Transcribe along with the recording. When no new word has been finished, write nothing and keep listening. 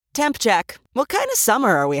Temp check. What kind of summer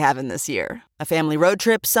are we having this year? A family road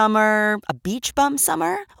trip summer? A beach bum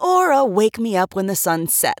summer? Or a wake me up when the sun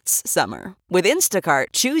sets summer? With Instacart,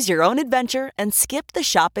 choose your own adventure and skip the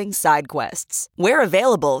shopping side quests. Where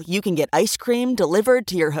available, you can get ice cream delivered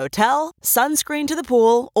to your hotel, sunscreen to the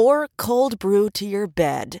pool, or cold brew to your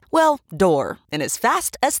bed. Well, door, in as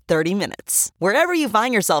fast as 30 minutes. Wherever you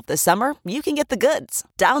find yourself this summer, you can get the goods.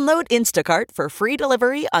 Download Instacart for free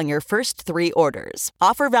delivery on your first 3 orders.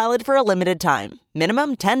 Offer valid for a limited time.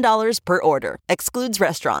 Minimum $10 per order. Excludes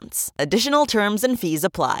restaurants. Additional terms and fees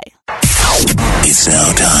apply. It's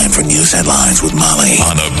now time for news headlines with Molly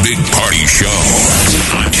on the Big Party Show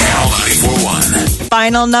on Channel 94.1.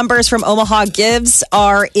 Final numbers from Omaha Gives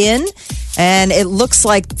are in, and it looks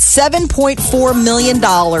like $7.4 million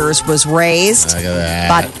was raised. Look at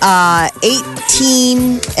About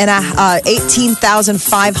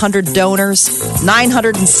 18,500 donors,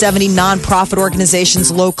 970 nonprofit organizations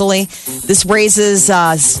locally. This raises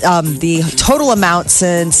the total amount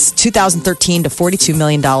since 2013 to $42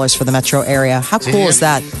 million for the metro area. How cool is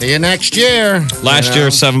that? See you next year. Last year,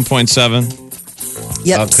 7.7.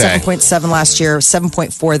 Yep, Okay. 7.7 last year,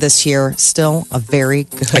 7.4 this year. Still a very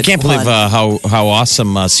good I can't believe one. how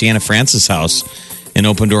awesome Sienna Francis House in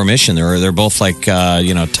Open Door Mission. They're both like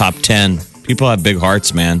top 10. People have big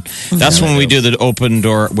hearts, man. That's when we do the open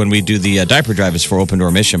door, when we do the diaper drive is for Open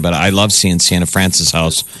Door Mission. But I love seeing Sienna Francis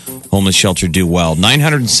House homeless shelter do well.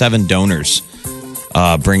 907 donors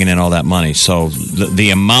bringing in all that money. So the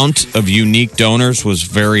amount of unique donors was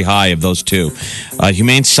very high of those two.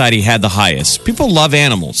 Humane Society had the highest. People love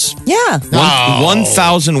animals. Yeah.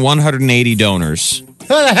 1,180 donors. Who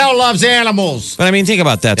the hell loves animals? But I mean, think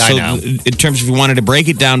about that. I So, know. in terms of if you wanted to break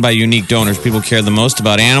it down by unique donors, people care the most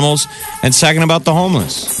about animals, and second about the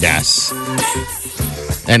homeless. Yes.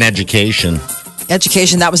 And education.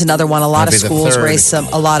 Education, that was another one. A lot of That'd be the schools third. raised a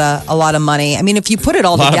lot of money. I mean, if you put it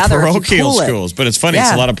all A lot together, of if you parochial pool it- schools. But it's funny, it's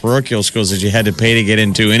Yeah. a lot of parochial schools that you had to pay to get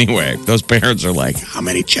into anyway. Those parents are like, how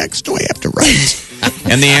many checks do I have to write?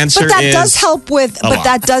 And the answer But that is does help with. a lot.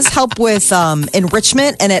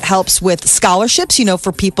 Enrichment, and it helps with scholarships.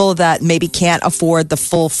 For people that maybe can't afford the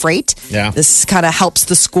full freight. Yeah. This kind of helps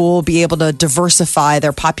the school be able to diversify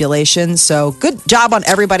their population. So good job on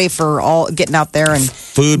everybody for all getting out there and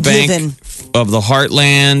Food Bank giving. of the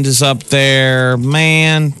Heartland is up there.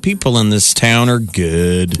 Man, people in this town are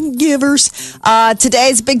good. Givers.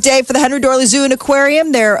 Today's a big day for the Henry Dorley Zoo and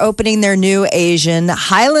Aquarium. They're opening their new Asian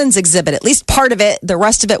Highlands exhibit, at least part of it. The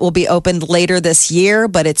rest of it will be opened later this year,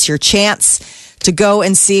 but it's your chance to go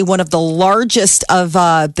and see one of the largest of,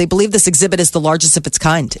 they believe this exhibit is the largest of its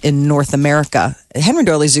kind in North America. Henry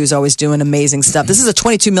Dorley Zoo is always doing amazing stuff. This is a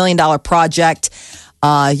 $22 million project.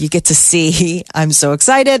 You get to see, I'm so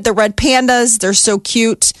excited, the red pandas. They're so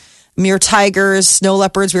cute. Mere tigers, snow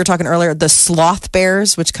leopards. We were talking earlier, the sloth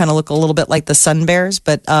bears, which kind of look a little bit like the sun bears.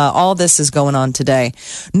 But all this is going on today.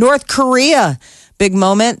 North Korea, big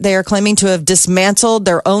moment. They are claiming to have dismantled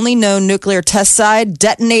their only known nuclear test site,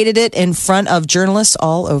 detonated it in front of journalists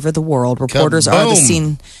all over the world. Reporters are the Kaboom.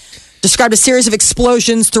 scene. Described a series of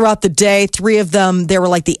explosions throughout the day. 3 of them, they were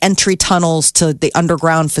like the entry tunnels to the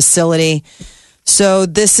underground facility. So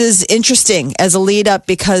this is interesting as a lead up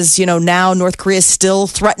because, now North Korea is still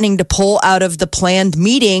threatening to pull out of the planned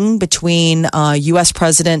meeting between U.S.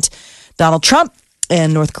 President Donald Trump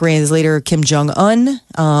and North Korea's leader Kim Jong-un.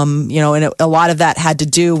 And a lot of that had to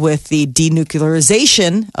do with the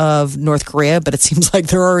denuclearization of North Korea, but it seems like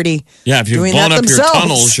they're already Yeah, if you've doing blown that up your themselves.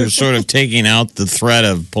 tunnels, you're sort of taking out the threat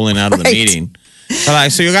of pulling out of the Right. meeting.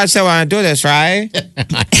 So you guys still want to do this, right?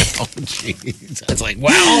 Oh, jeez. It's like,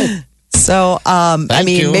 well. So, Thank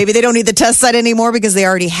you. maybe they don't need the test site anymore because they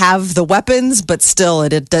already have the weapons, but still,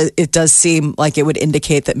 it does seem like it would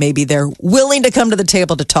indicate that maybe they're willing to come to the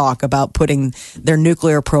table to talk about putting their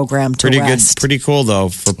nuclear program to Pretty rest. good, pretty cool though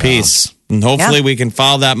for peace, and hopefully Yeah. we can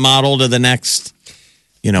follow that model to the next,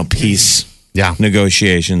 peace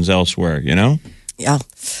negotiations elsewhere. Yeah.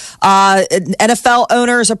 NFL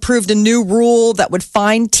owners approved a new rule that would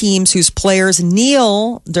fine teams whose players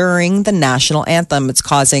kneel during the national anthem. It's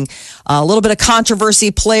causing a little bit of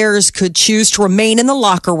controversy. Players could choose to remain in the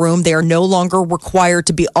locker room. They are no longer required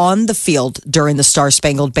to be on the field during the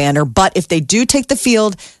Star-Spangled Banner. But if they do take the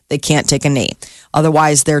field, they can't take a knee.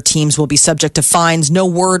 Otherwise, their teams will be subject to fines. No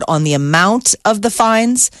word on the amount of the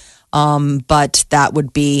fines. But that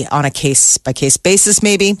would be on a case-by-case basis,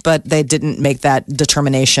 maybe. But they didn't make that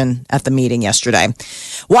determination at the meeting yesterday.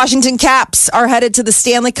 Washington Caps are headed to the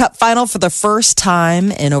Stanley Cup final for the first time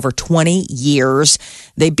in over 20 years.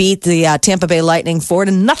 They beat the Tampa Bay Lightning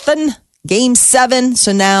 4-0 Game 7.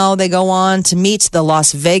 So now they go on to meet the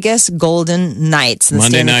Las Vegas Golden Knights. The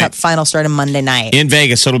Monday Stanley night. Cup final started Monday night. In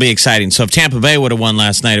Vegas, so it'll be exciting. So if Tampa Bay would have won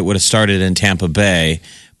last night, it would have started in Tampa Bay.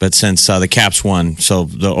 But since the Caps won, so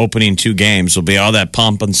the opening 2 games will be all that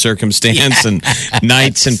pomp and circumstance and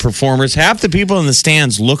knights and performers. Half the people in the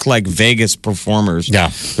stands look like Vegas performers. Yeah.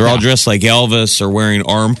 They're all dressed like Elvis or wearing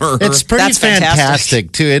armor. It's pretty That's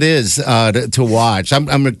fantastic too. It is to watch.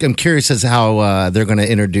 I'm curious as how they're going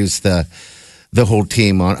to introduce the whole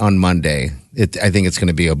team on Monday. I think it's going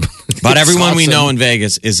to be a. But everyone we awesome. know in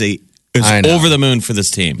Vegas is I know. over the moon for this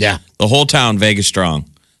team. Yeah. The whole town, Vegas strong.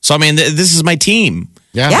 So, I mean, this is my team.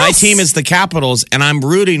 Yeah. Yes. My team is the Capitals, and I'm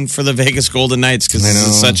rooting for the Vegas Golden Knights because this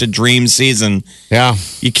is such a dream season. Yeah.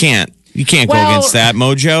 You can't go Well- against that,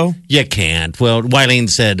 Mojo. You can't. Well, Wileen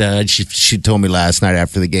said she told me last night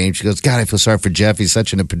after the game. She goes, "God, I feel sorry for Jeff. He's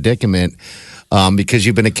such in a predicament because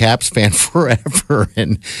you've been a Caps fan forever,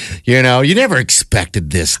 and you never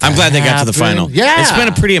expected this. I'm glad they got to the happen." final. Yeah, It's been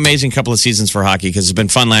a pretty amazing couple of seasons for hockey because it's been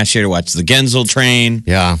fun last year to watch the Gensel train.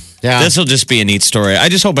 yeah. This will just be a neat story. I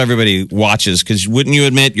just hope everybody watches because wouldn't you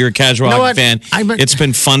admit you're a casual You know hockey what? fan? It's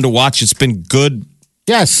been fun to watch. It's been good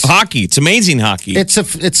Yes. hockey. It's amazing hockey.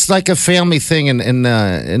 It's like a family thing in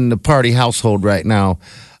the party household right now.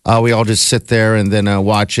 We all just sit there and then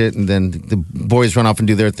watch it, and then the boys run off and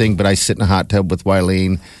do their thing. But I sit in a hot tub with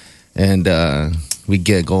Wileen, and we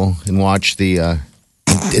giggle and watch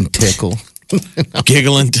and tickle.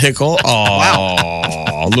 Giggle and tickle.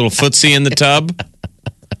 Oh, a little footsie in the tub.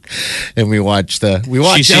 And we watch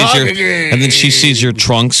She sees and then she sees your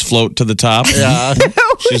trunks float to the top. Yeah.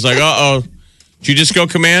 She's like, "Uh-oh. Did you just go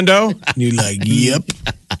commando?" And you're like, "Yep."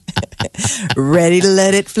 Ready to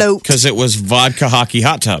let it float. Because it was vodka hockey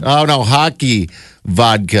hot tub. Oh no, hockey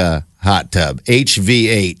vodka hot tub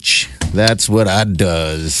HVH. That's what I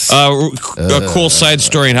does. A cool side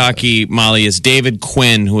story in hockey, Molly, is David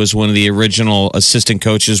Quinn, who was one of the original assistant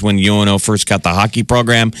coaches when UNO first got the hockey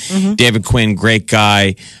program. David Quinn, great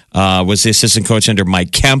guy, was the assistant coach under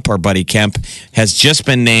Mike Kemp, our buddy Kemp, has just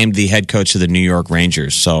been named the head coach of the New York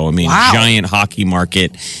Rangers. So, I mean, giant hockey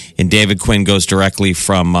market. And David Quinn goes directly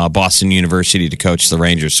from Boston University to coach the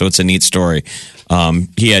Rangers. So it's a neat story.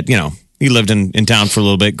 He lived in town for a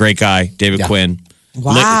little bit. Great guy, David Quinn.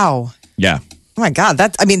 Wow. Yeah. Oh my God,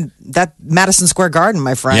 that Madison Square Garden,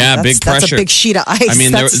 my friend. Yeah, that's, big pressure. That's a big sheet of ice. I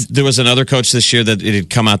mean, there was another coach this year that it had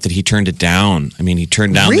come out that he turned it down. I mean, he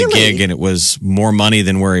turned down the gig, and it was more money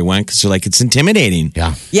than where he went. So, like, it's intimidating.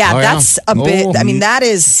 Yeah. Yeah, Oh, that's a bit. Oh, I mean, that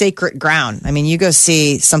is sacred ground. I mean, you go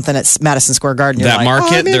see something at Madison Square Garden. You're That like,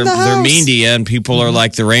 market, I'm in the they're house. mean to you, and people are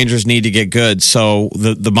like, the Rangers need to get good. So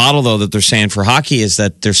the model, though, that they're saying for hockey is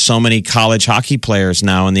that there's so many college hockey players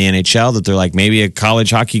now in the NHL that they're like, maybe a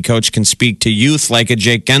college hockey coach can speak to youth like a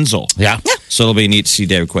Jake Gensel. Yeah. So it'll be neat to see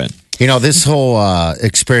David Quinn. This whole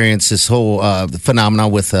experience, this whole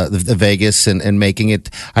phenomenon with the Vegas and making it,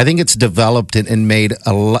 I think it's developed and made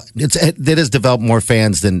a lot. It has developed more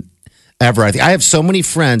fans than ever. I think I have so many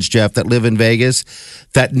friends, Jeff, that live in Vegas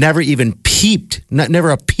that never even peeped,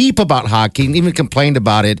 never a peep about hockey, and even complained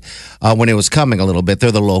about it when it was coming a little bit.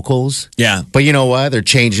 They're the locals. Yeah. But you know what? They're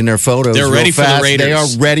changing their photos. They're ready real for the fast. Raiders. They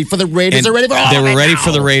are ready for the Raiders. And They're ready for all they of were it ready now.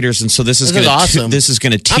 for the Raiders, and so this is This is going awesome. This is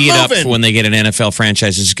going to tee it I'm up moving. for when they get an NFL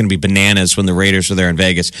franchise. This is going to be bananas when the Raiders are there in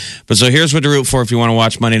Vegas. But so here's what to root for if you want to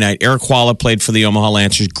watch Monday night. Eric Walla played for the Omaha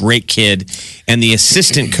Lancers, great kid, and the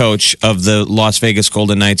assistant coach of the Las Vegas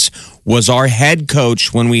Golden Knights was our head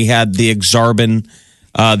coach when we had the Exarban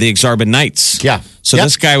Knights. Yeah. So Yep.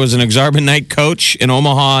 this guy was an Exarban Knight coach in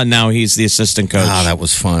Omaha, and now he's the assistant coach. Oh, that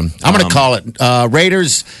was fun. I'm going to call it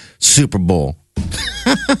Raiders Super Bowl.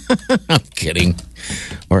 I'm kidding.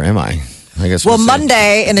 Or am I? I guess Well, we'll see.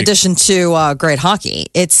 Monday, in addition to great hockey,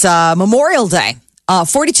 it's Memorial Day.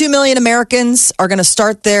 42 million Americans are going to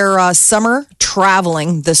start their summer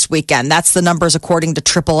traveling this weekend. That's the numbers according to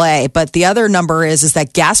AAA. But the other number is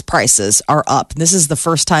that gas prices are up. This is the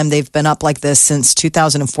first time they've been up like this since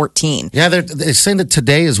 2014. Yeah, they're saying that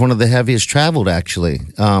today is one of the heaviest traveled, actually.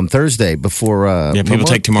 Thursday before. People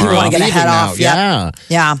take tomorrow People want off. to get a head off. Yep. Yeah.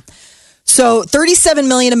 Yeah. So 37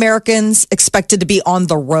 million Americans expected to be on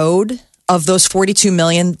the road. Of those 42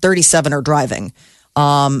 million, 37 are driving.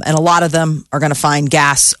 And a lot of them are going to find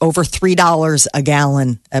gas over $3 a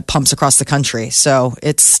gallon at pumps across the country. So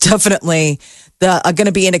it's definitely going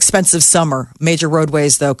to be an expensive summer. Major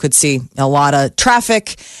roadways, though, could see a lot of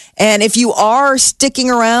traffic. And if you are sticking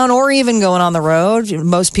around or even going on the road,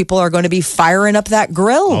 most people are going to be firing up that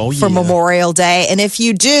grill for Memorial Day. And if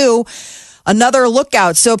you do, Another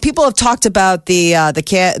lookout. So people have talked about the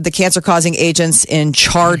cancer-causing agents in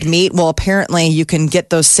charred meat. Well, apparently you can get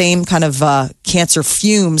those same kind of cancer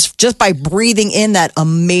fumes just by breathing in that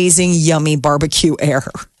amazing, yummy barbecue air.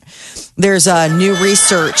 There's new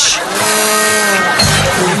research.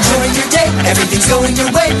 Enjoying your day, everything's going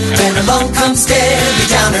your way. Then along comes Debbie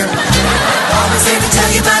Downer. Always there to tell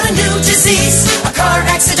you about a new disease, a car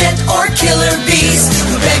accident, or killer bees.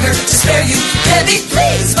 We beg her to spare you, Debbie,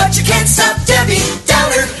 please. But you can't stop Debbie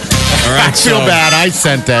Downer. All right, I feel bad. I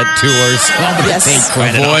sent that to her, so I'm going to take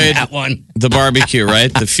credit avoid on that one. the barbecue,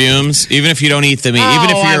 right? The fumes. Even if you don't eat the meat, even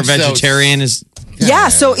if you're a vegetarian, Yeah,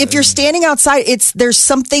 so if you're standing outside, there's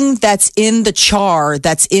something that's in the char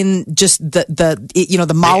that's in just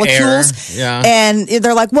the molecules. Yeah. And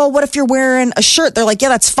they're like, well, what if you're wearing a shirt? They're like, yeah,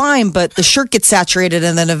 that's fine, but the shirt gets saturated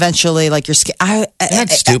and then eventually like your skin.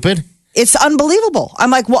 That's stupid. It's unbelievable.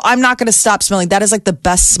 I'm like, well, I'm not going to stop smelling. That is like the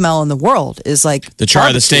best smell in the world is like the char of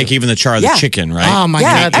the barbecue. steak, even the char of the chicken, right? Oh, my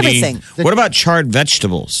Yeah, God. everything. What about charred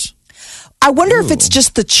vegetables? I wonder if it's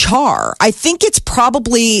just the char. I think it's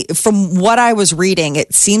probably, from what I was reading,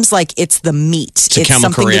 it seems like it's the meat. It's a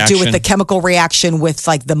chemical something to do with reaction. the chemical reaction with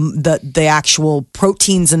like the actual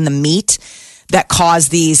proteins in the meat that cause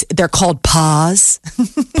these. They're called PAHs.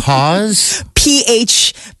 Pause?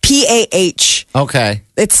 PAH. Okay.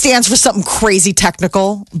 It stands for something crazy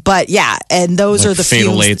technical, but yeah, and those Like are the fumes.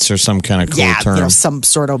 phtalates or some kind of cool Yeah, term. some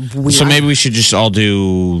sort of weird. So maybe we should just all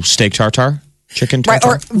do steak tartare, chicken Right,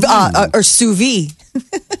 tartare. or sous vide.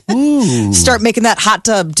 Start making that hot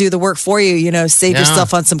tub do the work for you. Save Yeah.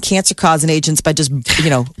 yourself on some cancer-causing agents by just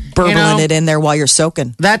burbling it in there while you're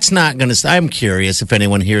soaking. That's not going to. I'm curious if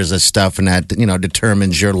anyone hears this stuff and that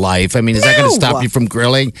determines your life. I mean, is that going to stop you from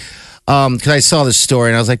grilling? Because I saw this story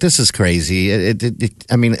and I was like, this is crazy.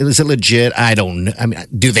 I mean, is it legit? I don't know. I mean,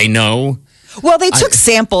 do they know? Well, they took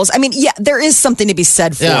samples. I mean, yeah, there is something to be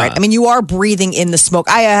said for Yeah. it. I mean, you are breathing in the smoke.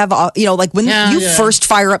 I have, like when you first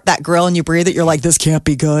fire up that grill and you breathe it, you're like, this can't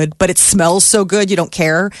be good. But it smells so good, you don't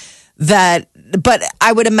care. But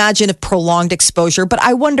I would imagine if prolonged exposure. But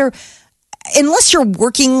I wonder, unless you're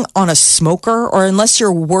working on a smoker or unless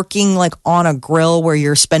you're working like on a grill where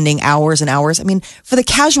you're spending hours and hours. I mean, for the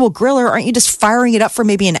casual griller, aren't you just firing it up for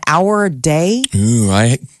maybe an hour a day? Ooh,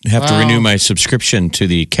 I have to renew my subscription to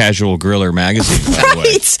the Casual Griller magazine. By the way.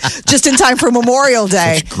 Right. Just in time for Memorial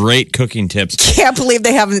Day. Such great cooking tips. Can't believe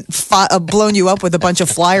they haven't blown you up with a bunch of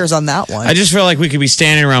flyers on that one. I just feel like we could be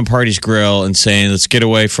standing around Party's Grill and saying, let's get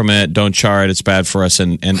away from it. Don't char it. It's bad for us.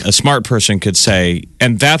 And a smart person could say,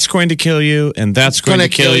 and that's going to kill you. And that's going to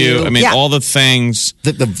kill you. I mean, Yeah. all the things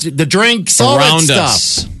The drinks, all that around stuff.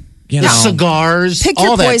 us. You The know, cigars, Pick all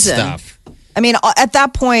your that poison. stuff. I mean, at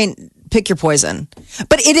that point, pick your poison.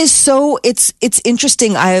 But it is it's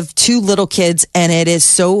interesting. I have two little kids, and it is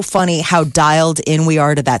so funny how dialed in we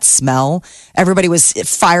are to that smell. Everybody was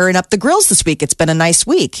firing up the grills this week. It's been a nice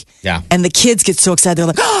week. Yeah. And the kids get so excited. They're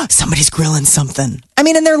like, oh, somebody's grilling something. I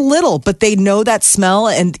mean, and they're little, but they know that smell,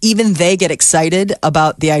 and even they get excited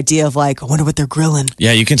about the idea of like, I wonder what they're grilling.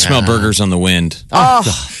 yeah, you can smell burgers on the wind.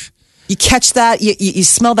 You catch that, you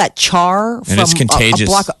smell that char And from it's contagious. a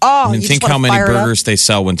block. I mean, you think just how wanna many fire it up. burgers they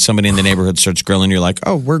sell when somebody in the neighborhood starts grilling. You're like,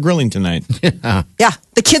 oh, we're grilling tonight. Yeah,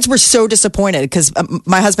 the kids were so disappointed because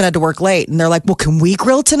my husband had to work late, and they're like, "Well, can we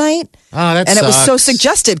grill tonight?" Oh, that and it was so sucks.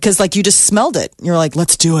 suggested because like you just smelled it. You're like,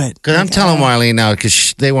 "Let's do it." Because I'm telling Wiley now,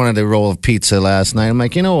 because they wanted a roll of pizza last night. I'm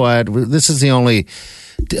like, you know what? This is the only.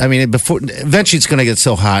 I mean, eventually it's going to get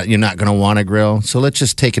so hot, you're not going to want to grill. So let's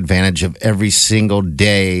just take advantage of every single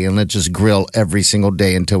day and let's just grill every single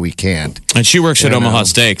day until we can't. And she works at Yeah, Omaha no.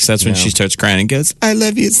 Steaks. That's when Yeah. she starts crying and goes, I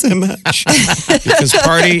love you so much. Because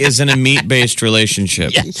Party is in a meat-based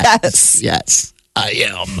relationship. Yes. Yes, I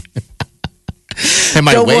am. Am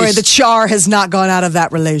I Don't worry, waste- the char has not gone out of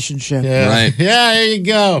that relationship. Yeah. Right. Yeah, there you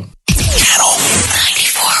go. Channel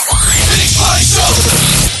 94.1. Big Party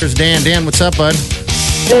Show. Here's Dan. Dan, what's up, bud?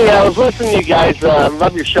 Hey, I was listening to you guys.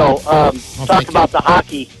 Love your show. thank Talk you. about the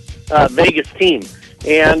hockey Vegas team.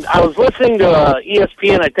 And I was listening to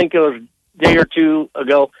ESPN, I think it was a day or two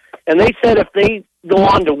ago, and they said if they go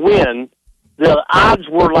on to win, the odds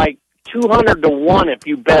were like 200 to 1 if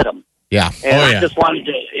you bet them. Yeah. And Oh, I yeah. just wanted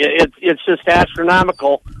to, it's just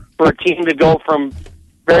astronomical for a team to go from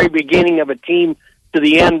very beginning of a team to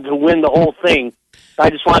the end to win the whole thing. I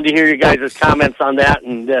just wanted to hear you guys' comments on that,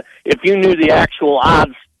 and if you knew the actual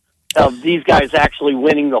odds of these guys actually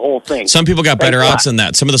winning the whole thing. Some people got better Thanks a lot. odds than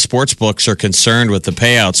that. Some of the sports books are concerned with the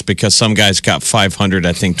payouts because some guys got 500,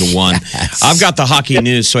 I think, to 1. I've got the hockey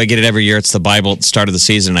news, so I get it every year. It's the Bible at the start of the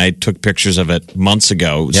season. I took pictures of it months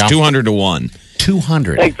ago. It was Yeah. 200 to 1.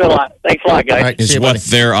 200. Thanks a lot. Thanks a lot, guys. All right, see Is you, what buddy.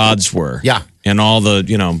 their odds were. Yeah. And all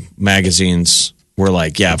the, magazines were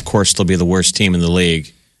like, yeah, of course they'll be the worst team in the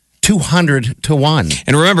league. 200 to 1.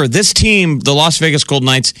 And remember, this team, the Las Vegas Golden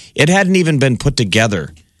Knights, it hadn't even been put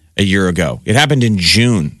together a year ago. It happened in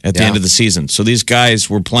June at the end of the season. So these guys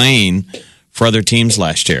were playing for other teams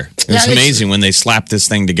last year. It was amazing when they slapped this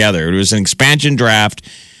thing together. It was an expansion draft.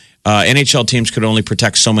 NHL teams could only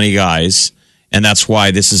protect so many guys. And that's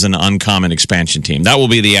why this is an uncommon expansion team. That will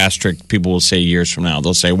be the asterisk people will say years from now.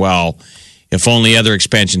 They'll say, well, if only other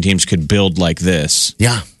expansion teams could build like this.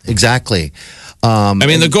 Yeah, exactly. I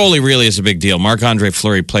mean, the goalie really is a big deal. Marc-Andre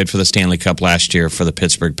Fleury played for the Stanley Cup last year for the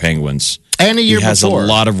Pittsburgh Penguins. And a year he has before. a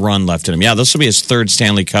lot of run left in him. Yeah, this will be his third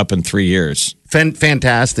Stanley Cup in 3 years.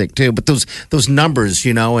 Fantastic, too. But those numbers,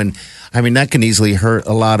 and I mean, that can easily hurt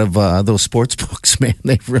a lot of those sports books, man.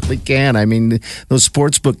 They really can. I mean, those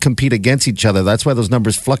sports books compete against each other. That's why those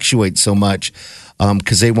numbers fluctuate so much.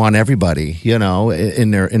 Because they want everybody,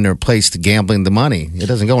 in their place to gambling the money. It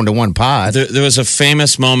doesn't go into one pot. There was a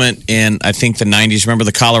famous moment in, I think, the 90s. Remember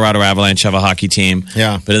the Colorado Avalanche have a hockey team?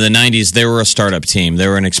 Yeah. But in the 90s, they were a startup team. They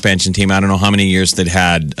were an expansion team. I don't know how many years they'd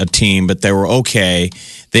had a team, but they were okay.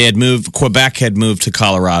 They had moved, Quebec had moved to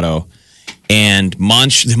Colorado. And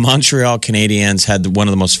the Montreal Canadiens had one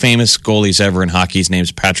of the most famous goalies ever in hockey. His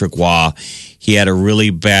name's Patrick Waugh. He had a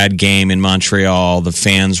really bad game in Montreal. The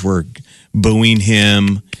fans were booing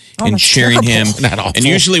him and cheering him. And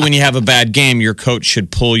usually when you have a bad game, your coach should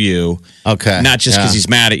pull you. Okay. Not just because he's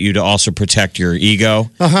mad at you, to also protect your ego.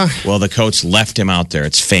 Well, the coach left him out there.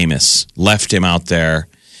 It's famous. Left him out there.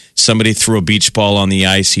 Somebody threw a beach ball on the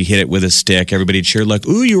ice. He hit it with a stick. Everybody cheered like,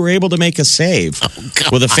 ooh, you were able to make a save.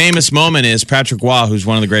 Well, the famous moment is Patrick Waugh, who's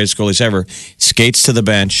one of the greatest goalies ever, skates to the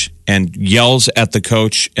bench and yells at the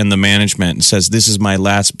coach and the management and says, this is my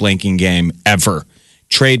last blanking game ever.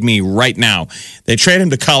 Trade me right now. They trade him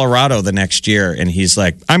to Colorado the next year, and he's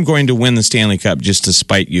like, I'm going to win the Stanley Cup just to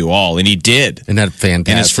spite you all. And he did. Isn't that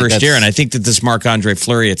fantastic? In his first year. And I think that this Marc-Andre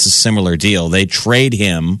Fleury, it's a similar deal. They trade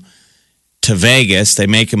him to Vegas. They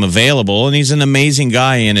make him available, and he's an amazing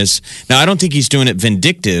guy. Now, I don't think he's doing it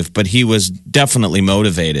vindictive, but he was definitely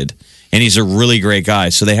motivated, and he's a really great guy.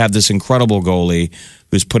 So they have this incredible goalie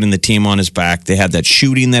who's putting the team on his back. They had that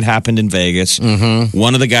shooting that happened in Vegas.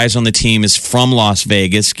 One of the guys on the team is from Las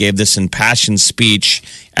Vegas, gave this impassioned speech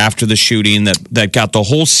after the shooting that got the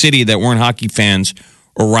whole city that weren't hockey fans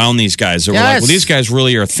around these guys. They were like, well, these guys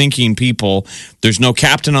really are thinking people. There's no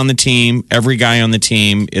captain on the team. Every guy on the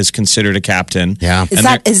team is considered a captain. Yeah.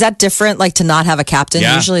 Is that different, like to not have a captain?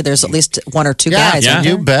 Yeah. Usually there's at least one or two guys. Yeah,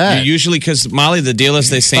 you bet. Usually, because, Molly, the deal is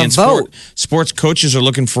they say A in vote. sports coaches are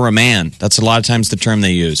looking for a man. That's a lot of times the term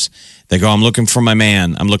they use. They go, I'm looking for my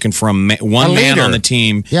man. I'm looking for one man leader. on the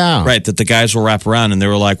team. Yeah. Right, that the guys will wrap around. And they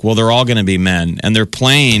were like, well, they're all going to be men. And they're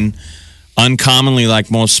playing uncommonly like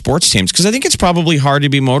most sports teams, because I think it's probably hard to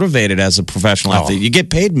be motivated as a professional athlete. You get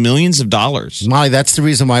paid millions of dollars. Molly, that's the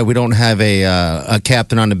reason why we don't have a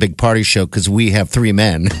captain on the Big Party Show, because we have 3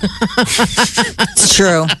 men. It's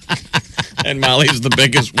true. And Molly's the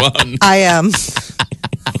biggest one. I am.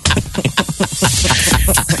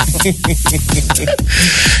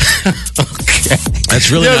 That's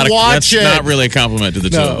really Then that's watch it. not really a compliment to the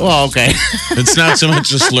two of us. Well, okay. It's not so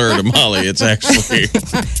much a slur to Molly. It's actually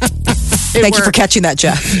Thank you for catching that,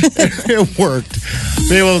 Jeff. It worked.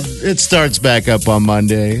 It starts back up on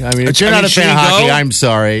Monday. I mean, if you're not a should fan of you hockey, go? I'm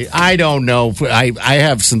sorry. I don't know. I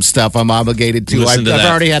have some stuff I'm obligated to. Listen I've to that.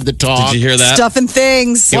 already had the talk. Did you hear that? Stuff and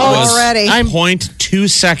things It was already. 0.2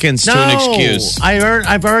 seconds to an excuse.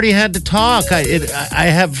 I've already had to talk.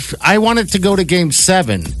 I wanted to go to Game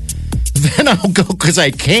 7. Then I'll go because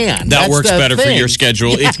I can. That That's works the better for thing. your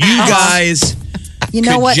schedule. If you guys You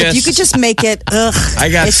know could what? If you just- could just make it, I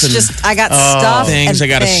got it's some just, I got stuff things,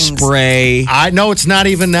 and I got a things. spray. I know it's not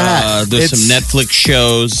even that. There's some Netflix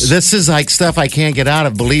shows. This is like stuff I can't get out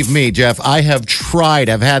of. Believe me, Jeff. I have tried.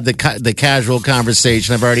 I've had the casual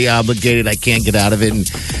conversation. I've already obligated. I can't get out of it.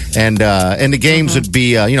 And the games would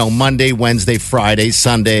be Monday, Wednesday, Friday,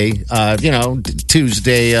 Sunday.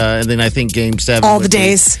 Tuesday, and then I think Game 7. All would the be-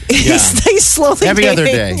 days. Yeah. He's slowly Every other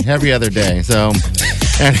getting- day. Every other day. So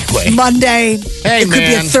anyway, Monday. Hey, it could be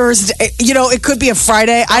a man. Thursday. It could be a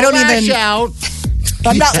Friday. I don't lash even. out.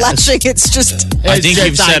 I'm not lashing. It's just. I think It's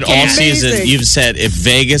you've just said all gigantic. season, Amazing. you've said if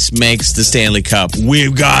Vegas makes the Stanley Cup,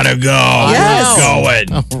 we've got to go. Yes. We're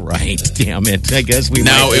going. All right, damn it. I guess we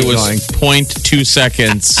Now might it be was going. 0.2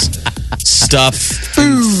 seconds. Stuff.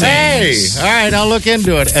 Hey, all right, I'll look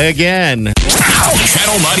into it again.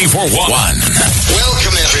 Channel 94.1.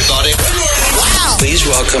 Welcome, everybody. Wow. Please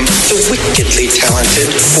welcome the wickedly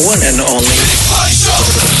talented one and only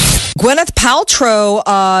Gwyneth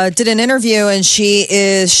Paltrow did an interview, and she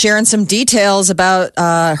is sharing some details about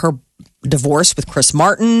her divorce with Chris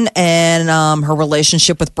Martin and her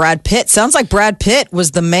relationship with Brad Pitt. Sounds like Brad Pitt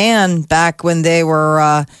was the man back when they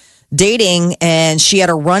were dating, and she had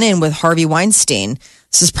a run-in with Harvey Weinstein.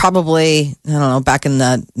 This is probably, I don't know, back in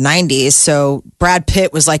the 90s. So Brad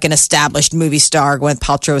Pitt was like an established movie star. Gwyneth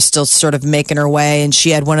Paltrow was still sort of making her way, and she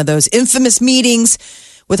had one of those infamous meetings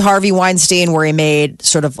with Harvey Weinstein where he made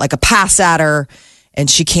sort of like a pass at her. And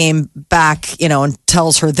she came back, and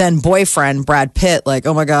tells her then boyfriend, Brad Pitt, like,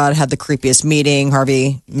 oh my God, had the creepiest meeting.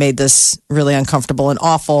 Harvey made this really uncomfortable and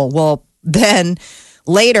awful. Well, then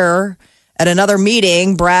later at another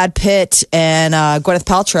meeting, Brad Pitt and Gwyneth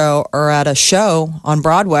Paltrow are at a show on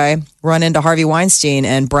Broadway, run into Harvey Weinstein,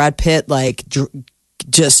 and Brad Pitt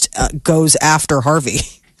just goes after Harvey.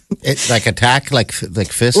 It, like attack, like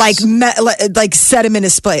fists, like set him in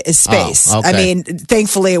his space. Oh, okay. I mean,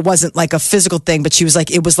 thankfully it wasn't like a physical thing, but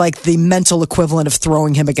it was like the mental equivalent of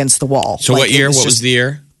throwing him against the wall. So what year? What was the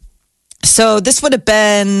year? So this would have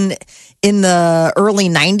been in the early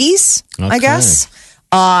 90s, I guess.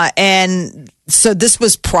 And so this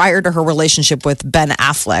was prior to her relationship with Ben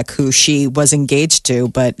Affleck, who she was engaged to,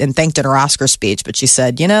 and thanked in her Oscar speech. But she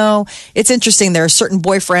said, it's interesting. There are certain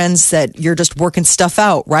boyfriends that you're just working stuff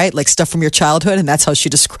out, right? Like stuff from your childhood. And that's how she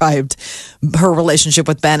described her relationship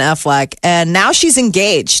with Ben Affleck. And now she's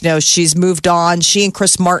engaged. She's moved on. She and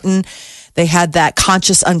Chris Martin, they had that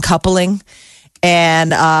conscious uncoupling.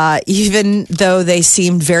 And even though they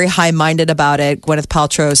seemed very high-minded about it, Gwyneth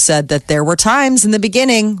Paltrow said that there were times in the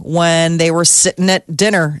beginning when they were sitting at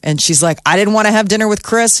dinner, and she's like, I didn't want to have dinner with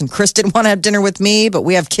Chris, and Chris didn't want to have dinner with me, but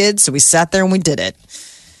we have kids, so we sat there and we did it.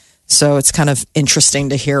 So it's kind of interesting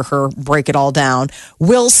to hear her break it all down.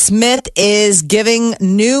 Will Smith is giving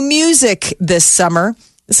new music this summer.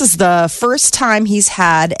 This is the first time he's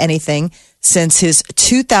had anything since his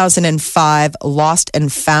 2005 Lost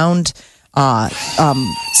and Found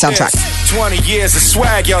soundtrack. 20 years of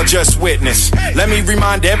swag y'all just witnessed. Let me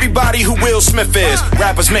remind everybody who Will Smith is.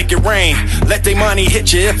 Rappers make it rain, let their money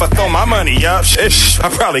hit you. If I throw my money up,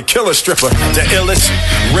 I'd probably kill a stripper. The illest,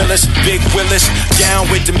 realest, Big Willis, down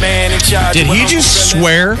with the man in charge. Did he just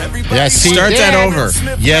swear? Yes, he Start did. that over.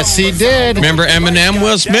 Yes, he did. Remember Eminem?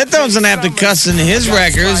 Will Smith doesn't have to cuss in his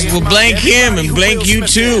records. We'll blank him and blank you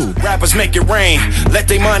too. Rappers make it rain, let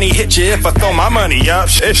their money hit you. If I throw my money up,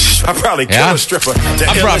 I'd probably kill a stripper.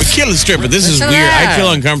 I'd probably kill a stripper. This is weird. I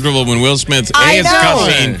feel uncomfortable when Will Smith is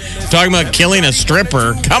cussing, talking about killing a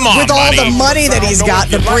stripper. Come on, with all buddy. the money that he's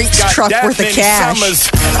got, the breach truck worth of cash.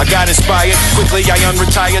 I got inspired. Quickly I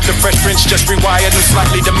unretired. The Fresh Prince just rewired and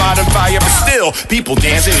slightly demodified. But still, people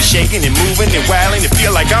dancing and shaking and moving and wailing. It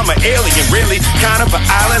feel like I'm an alien, really. Kind of an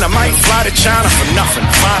island. I might fly to China for nothing.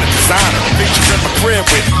 Find a designer. A picture in my crib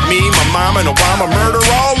with me, my mom, and Obama. Murder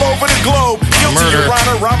all over the globe. Guilty, Your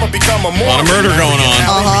Honor. I'ma become a A lot of murder going on.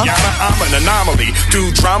 I'm an anomaly.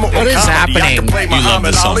 Do drama or What is comedy. I can happening? play You love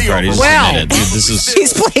Muhammad this song, Ali or Freddie. Just Well, admit it. This is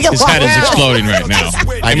He's playing a his lot. head is exploding right now.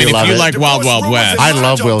 I mean, if love you it. like Wild Wild West, I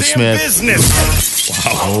love Will Smith.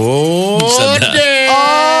 Oh, said that?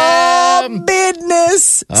 damn.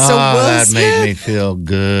 Business. So Will that Smith, made me feel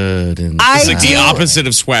good. And it's like the do opposite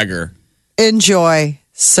of swagger. enjoy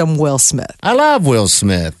some Will Smith. I love Will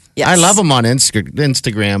Smith. Yes. I love him on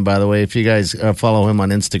Instagram, by the way. If you guys follow him on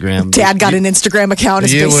Instagram. Dad got an Instagram account.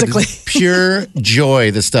 Is You would- basically pure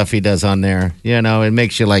joy, the stuff he does on there. It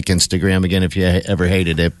makes you like Instagram again if you ever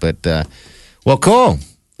hated it. But, well, cool.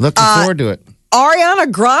 Looking forward to it.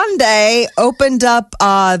 Ariana Grande opened up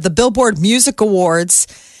the Billboard Music Awards,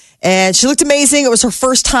 and she looked amazing. It was her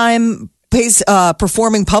first time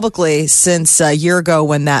performing publicly since a year ago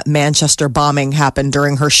when that Manchester bombing happened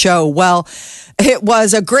during her show. Well, it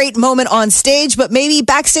was a great moment on stage, but maybe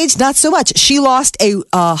backstage, not so much. She lost a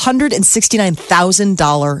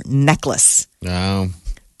 $169,000 necklace. Oh.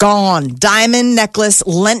 Gone. Diamond necklace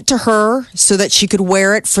lent to her so that she could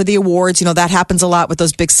wear it for the awards. That happens a lot with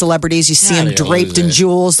those big celebrities. You see them they draped lose in it.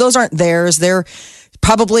 jewels. Those aren't theirs. They're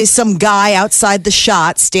probably some guy outside the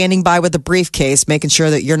shot standing by with a briefcase, making sure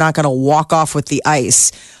that you're not going to walk off with the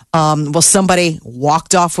ice. Well, somebody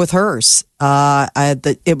walked off with hers.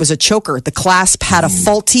 It was a choker. The clasp had a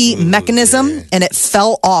faulty mechanism and it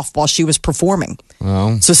fell off while she was performing.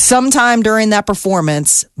 So sometime during that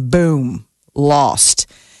performance, boom, lost.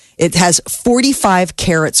 It has 45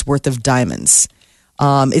 carats worth of diamonds.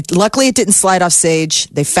 Luckily, it didn't slide off stage.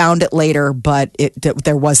 They found it later, but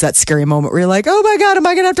there was that scary moment where you're like, oh my God, am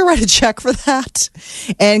I going to have to write a check for that?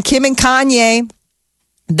 And Kim and Kanye,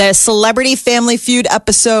 the Celebrity Family Feud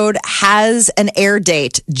episode has an air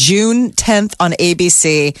date, June 10th on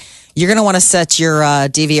ABC. you're going to want to set your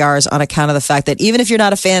DVRs on account of the fact that even if you're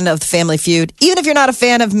not a fan of the Family Feud, even if you're not a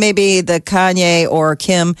fan of maybe the Kanye or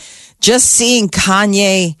Kim, just seeing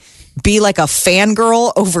Kanye be like a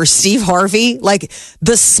fangirl over Steve Harvey, like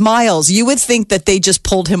the smiles, you would think that they just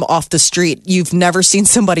pulled him off the street. You've never seen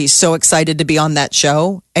somebody so excited to be on that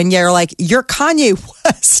show. And you're like, you're Kanye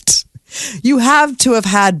West. You have to have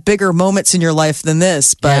had bigger moments in your life than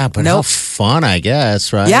this, but yeah, but nope. how fun, I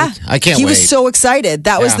guess, right? Yeah. I can't He wait. was so excited.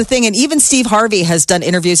 That was the thing. And even Steve Harvey has done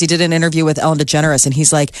interviews. He did an interview with Ellen DeGeneres, and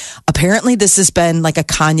he's like, apparently this has been like a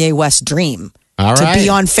Kanye West dream. All to right. be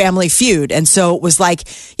on Family Feud. And so it was like,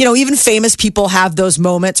 you know, even famous people have those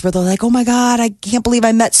moments where they're like, oh my God, I can't believe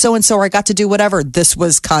I met so-and-so or I got to do whatever. This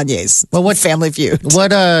was Kanye's. Well, what Family Feud? What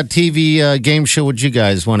TV game show would you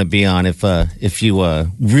guys want to be on if you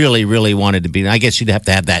really, really wanted to be? I guess you'd have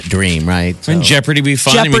to have that dream, right? So. And Jeopardy would be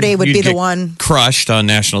fun. Jeopardy would you'd be the get one. Crushed on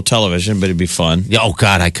national television, but it'd be fun. Yeah, oh,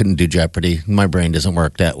 God, I couldn't do Jeopardy. My brain doesn't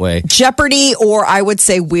work that way. Jeopardy, or I would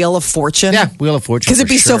say Wheel of Fortune. Yeah, Wheel of Fortune. Because it'd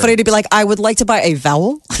be so sure. funny to be like, I would like to buy a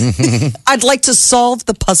vowel. I'd like to solve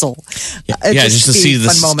the puzzle. It'd just to be see a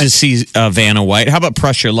fun moment. to see Vanna White. How about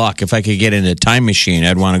Press Your Luck? If I could get in a time machine,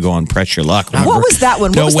 I'd want to go on Press Your Luck. What was that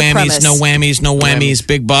one? What No was the whammies, premise? no whammies, no whammies.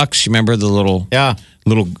 Big bucks. You remember the little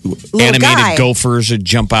animated guy. gophers that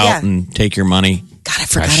jump out Yeah. and take your money? God, I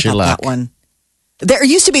forgot Press your about luck. that one. There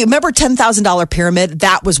used to be, remember $10,000 Pyramid?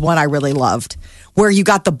 That was one I really loved. Where you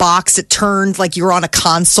got the box, it turned like you were on a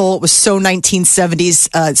console. It was so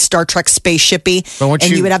 1970s Star Trek spaceshipy. But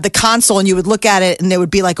And you would have the console and you would look at it and there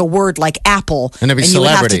would be like a word like apple. And there'd be you would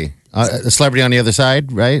have to- celebrity. A celebrity on the other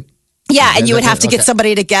side, right? Yeah, and you would have to get Okay.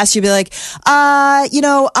 somebody to guess. You'd be like,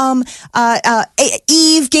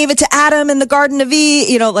 Eve gave it to Adam in the Garden of Eve.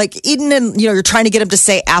 You know, like Eden, and you're trying to get him to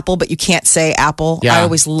say apple, but you can't say apple. Yeah. I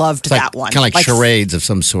always loved It's like, that one. Kind of like charades of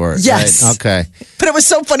some sort. Yes. Right? Okay. But it was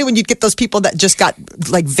so funny when you'd get those people that just got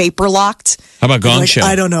like vapor locked. How about Gong Like, Show?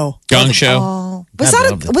 I don't know. Gong Show. Oh. Was I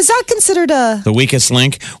love it. was that considered a The Weakest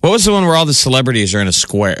Link. What was the one where all the celebrities are in a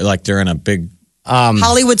square? Like they're in a big.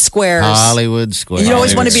 Hollywood Squares? Hollywood Square. You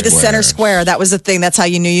always want to be the Squares. center square. That was the thing. That's how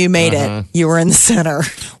you knew you made it. You were in the center.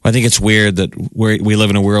 I think it's weird that we live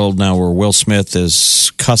in a world now where Will Smith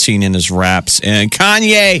is cussing in his raps and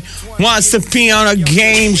Kanye wants to be on a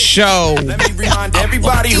game show. Let me remind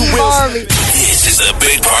everybody who will. This is the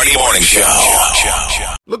Big Party Morning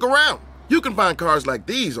Show. Look around. You can find cars like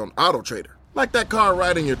these on AutoTrader, like that car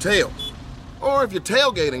riding your tail. Or if you're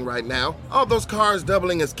tailgating right now, all those cars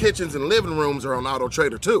doubling as kitchens and living rooms are on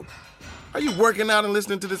AutoTrader too. Are you working out and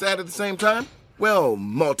listening to this ad at the same time? Well,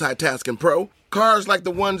 multitasking pro, cars like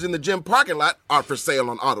the ones in the gym parking lot are for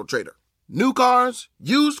sale on AutoTrader. New cars,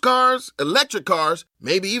 used cars, electric cars,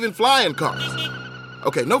 maybe even flying cars.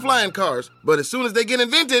 Okay, no flying cars, but as soon as they get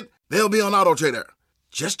invented, they'll be on AutoTrader.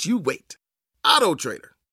 Just you wait. AutoTrader.